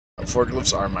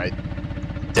Forklifts are my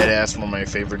dead-ass one of my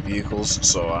favorite vehicles,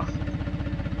 so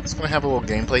just gonna have a little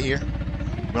gameplay here.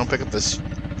 We're gonna pick up this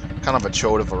kind of a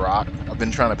chode of a rock. I've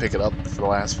been trying to pick it up for the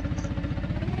last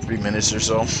 3 minutes or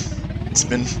so. It's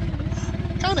been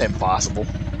kind of impossible,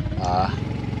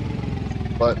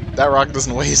 but that rock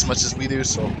doesn't weigh as much as we do,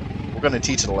 so we're gonna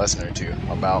teach it a lesson or two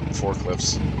about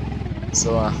forklifts.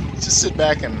 So just sit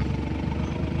back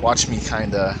and watch me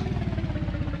kind of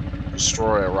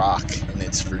destroy a rock in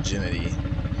its virginity.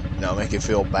 You know, make it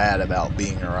feel bad about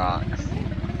being a rock.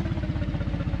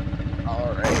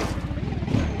 All right.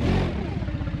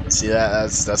 See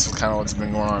that's what kind of what's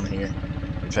been going on here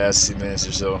the past 2 minutes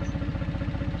or so.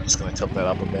 Just gonna tilt that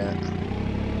up a bit.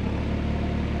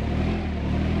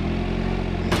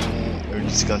 We're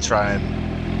just gonna try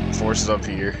and force it up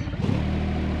here.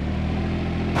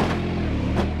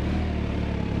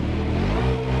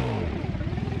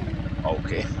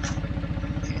 Okay.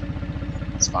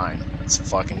 It's fine. It's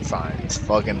fucking fine. It's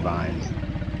fucking fine.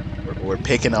 We're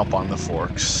picking up on the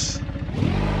forks.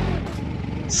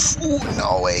 Ooh,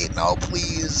 no, wait, no,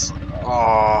 please.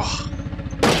 Oh,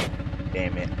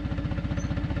 damn it.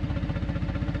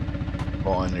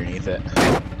 Go underneath it.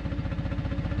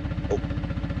 Oh.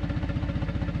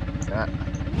 That.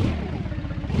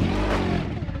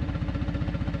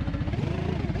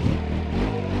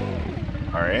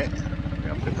 Alright. We're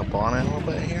gonna pick up on it a little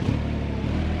bit here.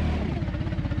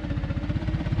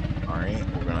 Alright,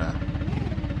 we're gonna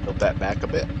tilt that back a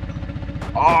bit.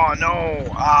 Oh no!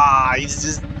 He's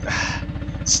just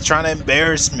trying to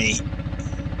embarrass me. Come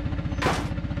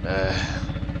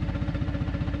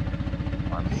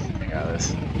on, I got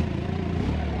this.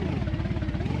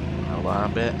 Hold on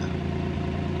a bit.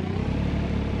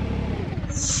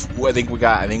 Ooh, I think we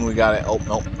got it. Oh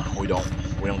nope, we don't.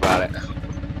 We don't got it.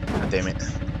 God damn it.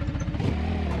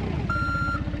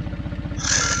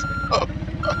 Come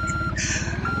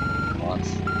on.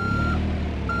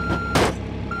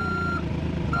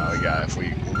 We got it. We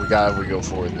got it if we go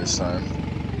forward this time.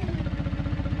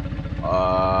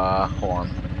 Hold on.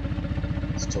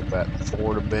 Let's tilt that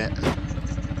forward a bit.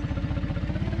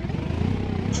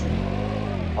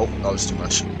 Oh, that was too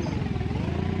much.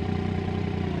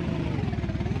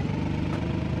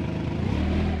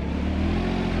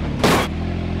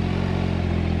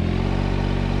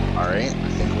 Alright, I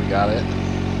think we got it.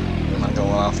 We're not going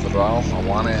off the throttle. I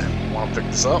wanna pick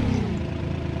this up.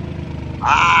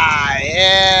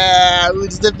 Yeah!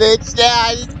 Who's the bitch? Yeah,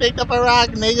 I just picked up a rock,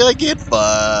 nigga. Get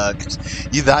fucked.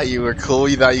 You thought you were cool?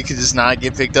 You thought you could just not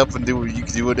get picked up and you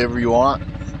could do whatever you want?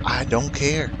 I don't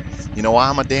care. You know why?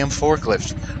 I'm a damn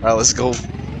forklift. Alright, let's go.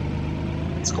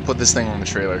 Let's go put this thing on the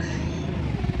trailer.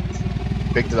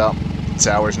 Picked it up. It's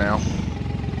ours now.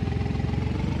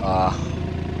 I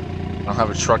don't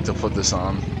have a truck to put this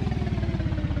on.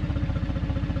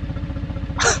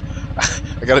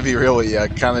 I gotta be real with you, I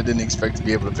kinda didn't expect to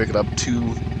be able to pick it up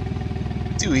too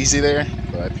easy there,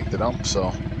 but I picked it up,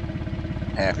 so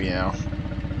happy now.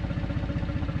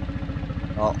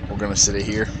 Oh, we're gonna sit it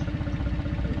here,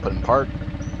 put it in park,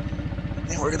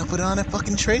 and we're gonna put it on that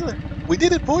fucking trailer. We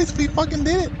did it, boys, we fucking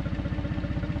did it.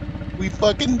 We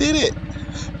fucking did it.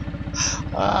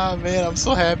 Ah, man, I'm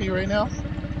so happy right now.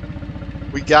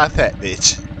 We got that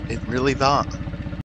bitch. It really thought.